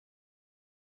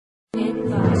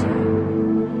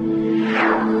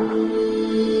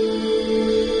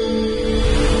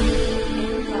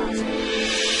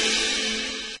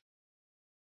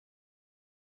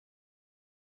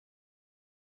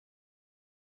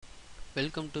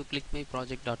Welcome to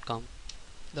clickmyproject.com.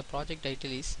 The project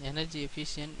title is Energy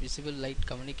Efficient Visible Light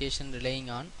Communication Relying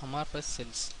on Amorphous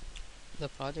Cells. The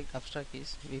project abstract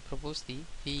is we propose the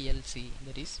VLC,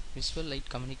 that is Visual Light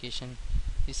Communication,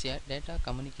 is a data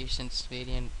communications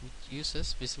variant which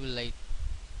uses visible light.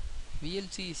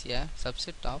 VLC is a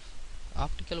subset of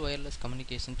optical wireless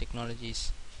communication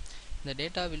technologies. The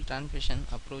data will transmission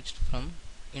approached from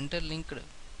interlinked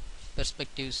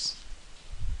perspectives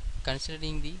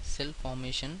considering the cell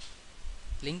formation,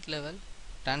 link level,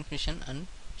 transmission and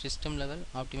system level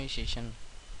optimization.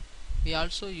 We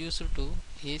also use to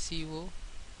ACO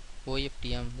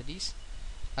OFDM, that is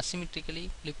asymmetrically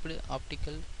flipped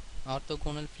optical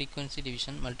orthogonal frequency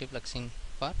division multiplexing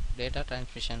for data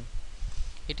transmission.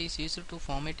 It is used to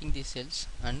formatting the cells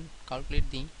and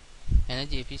calculate the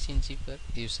energy efficiency per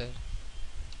user.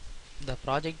 The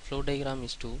project flow diagram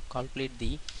is to calculate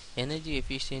the energy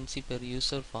efficiency per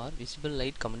user for visible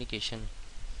light communication.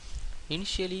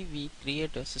 Initially, we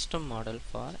create a system model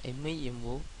for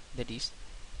MIMO, that is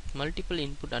multiple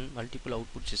input and multiple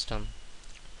output system.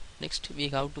 Next, we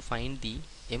have to find the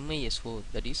MISO,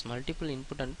 that is multiple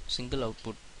input and single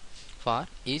output for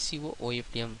ACO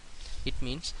OFDM. It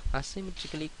means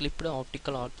asymmetrically clipped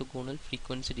optical orthogonal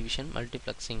frequency division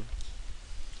multiplexing.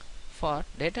 For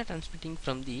data transmitting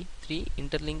from the three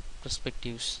interlinked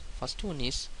perspectives, first one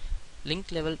is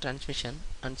link level transmission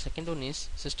and second one is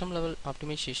system level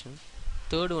optimization,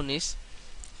 third one is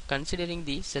considering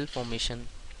the cell formation.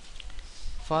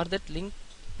 For that link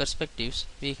perspectives,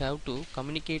 we have to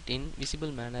communicate in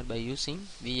visible manner by using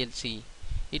VLC.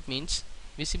 It means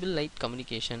visible light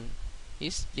communication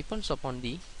is depends upon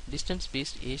the distance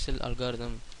based ASL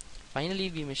algorithm.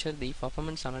 Finally, we measure the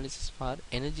performance analysis for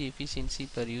energy efficiency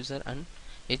per user and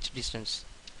edge distance.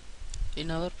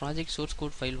 In our project, source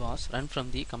code file was run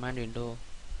from the command window.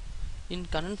 In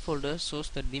current folder shows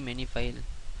that the menu file.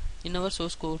 In our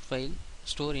source code file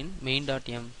store in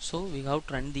main.m, so we have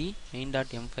to run the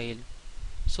main.m file.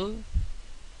 So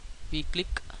we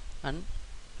click and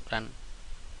run.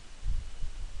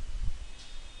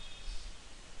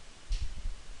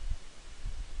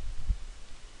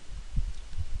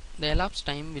 The elapsed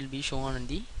time will be shown on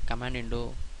the command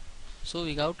window. So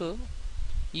we have to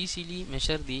easily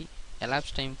measure the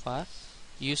elapsed time for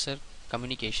user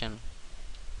communication.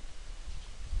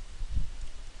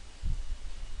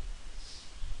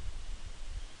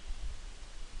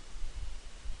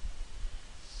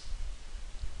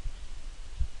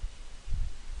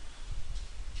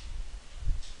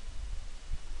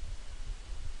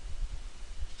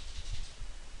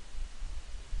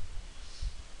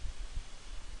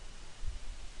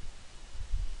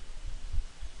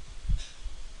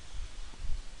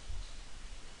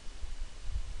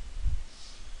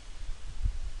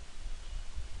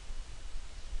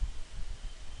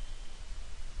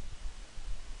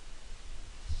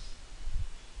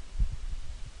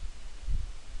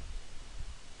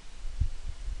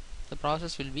 The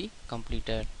process will be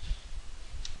completed.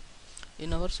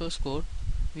 In our source code,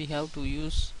 we have to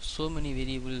use so many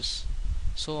variables.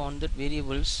 So on that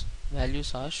variables,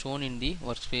 values are shown in the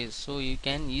workspace. So you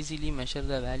can easily measure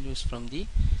the values from the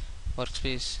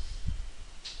workspace.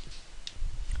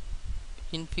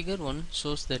 In figure 1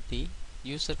 shows that the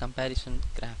user comparison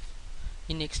graph.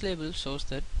 In X label shows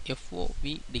that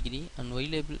FOV degree and Y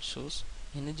label shows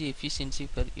energy efficiency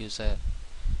per user.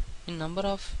 In number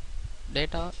of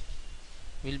data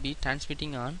will be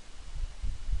transmitting on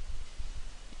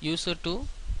user to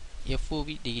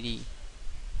FOV degree.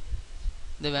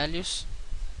 The values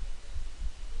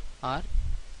are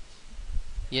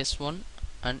S1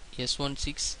 and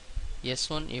S16,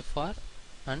 S1FR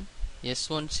and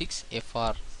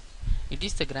S16FR. It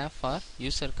is the graph for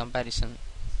user comparison.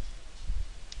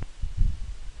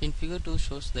 In figure 2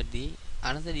 shows that the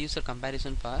another user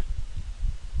comparison for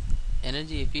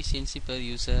energy efficiency per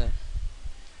user.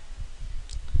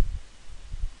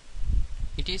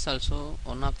 It is also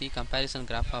one of the comparison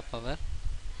graph of our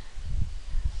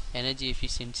energy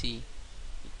efficiency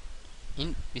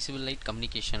in visible light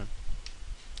communication.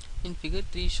 In figure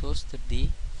 3 shows that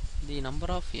the number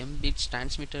of M bits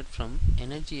transmitted from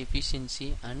energy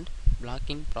efficiency and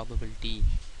blocking probability.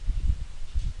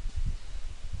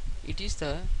 It is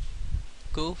the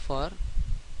curve for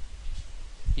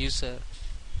user.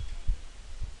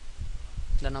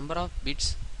 The number of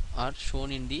bits are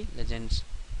shown in the legends.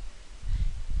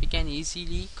 We can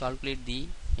easily calculate the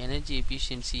energy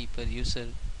efficiency per user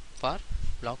for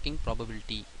blocking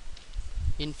probability.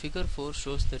 In figure 4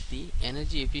 shows that the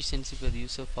energy efficiency per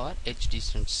user for edge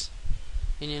distance.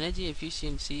 In energy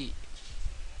efficiency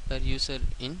per user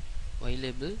in Y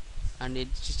label and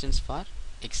edge distance for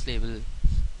X label.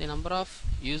 The number of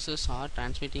users are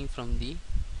transmitting from the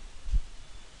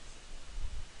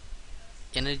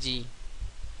energy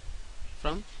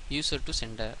from user to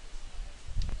sender.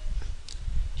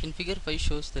 In figure 5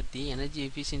 shows that the energy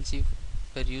efficiency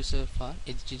per user for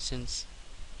edge distance.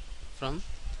 From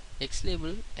X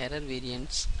label error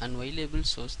variance and Y label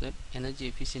shows that energy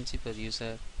efficiency per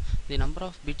user. The number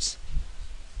of bits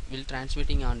will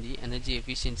transmitting on the energy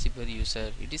efficiency per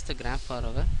user. It is the graph for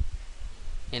our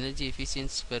energy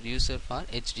efficiency per user for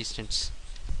edge distance.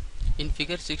 In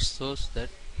figure 6 shows that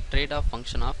trade-off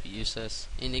function of users.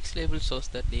 In X label shows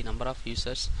that the number of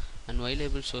users and Y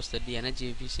label shows that the energy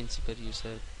efficiency per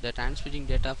user. The transmitting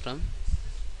data from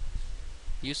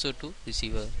user to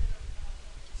receiver.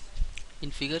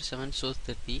 In figure 7 shows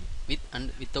that the with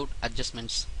and without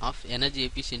adjustments of energy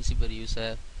efficiency per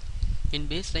user. In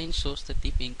baseline shows that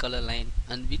the pink color line,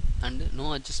 and with and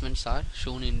no adjustments are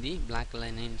shown in the black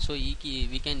line. So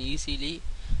we can easily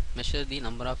measure the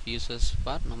number of users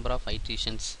per number of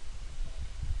iterations.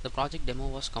 The project demo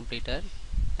was completed.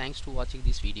 Thanks to watching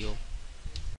this video.